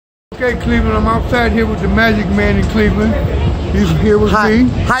Okay, Cleveland, I'm outside here with the Magic Man in Cleveland. He's here with me.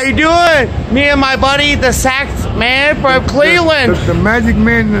 How you doing? Me and my buddy, the Sax Man from Cleveland. The Magic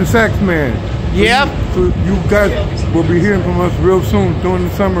Man and the Sax Man. Yep. So you guys will be hearing from us real soon during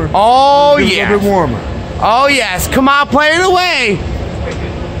the summer. Oh, yes. A little bit warmer. Oh, yes. Come on, play it away.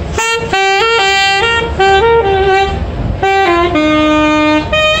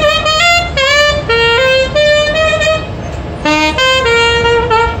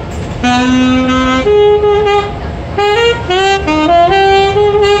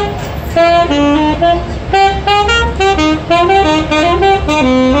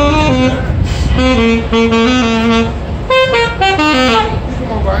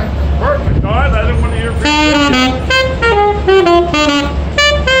 Perfect, guys. I didn't want to hear from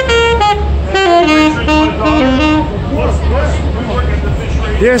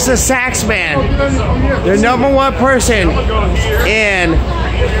you. There's the Sax Man, the #1 person in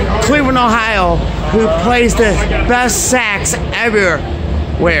Cleveland, Ohio, who plays the best sax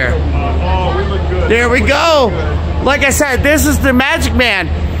everywhere. There we go. Like I said, this is the Magic Man.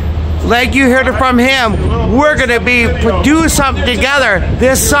 Like you heard it from him, we're gonna be produce something together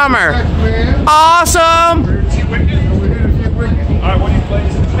this summer. Awesome!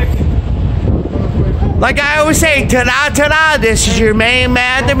 Like I always say, ta-da, ta-da, this is your main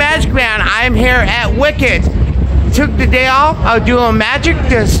man, the Magic Man. I'm here at Wicked. Took the day off of doing magic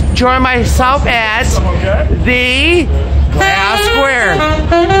to join myself at the Playhouse Square.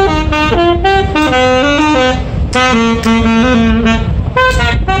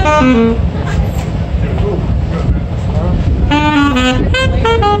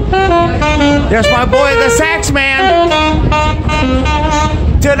 There's my boy, the Sax Man.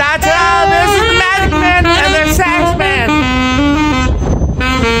 Ta-da, ta-da, this is the Magic Man and the Sax Man.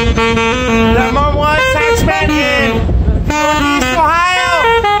 The #1 Sax Man in Northeast Ohio.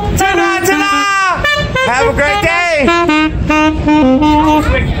 Ta-da, ta-da. Have a great day.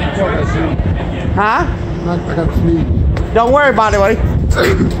 Huh? I got to sneeze. Don't worry about it, buddy.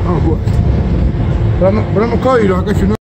 But I'm gonna call you though. I got your number.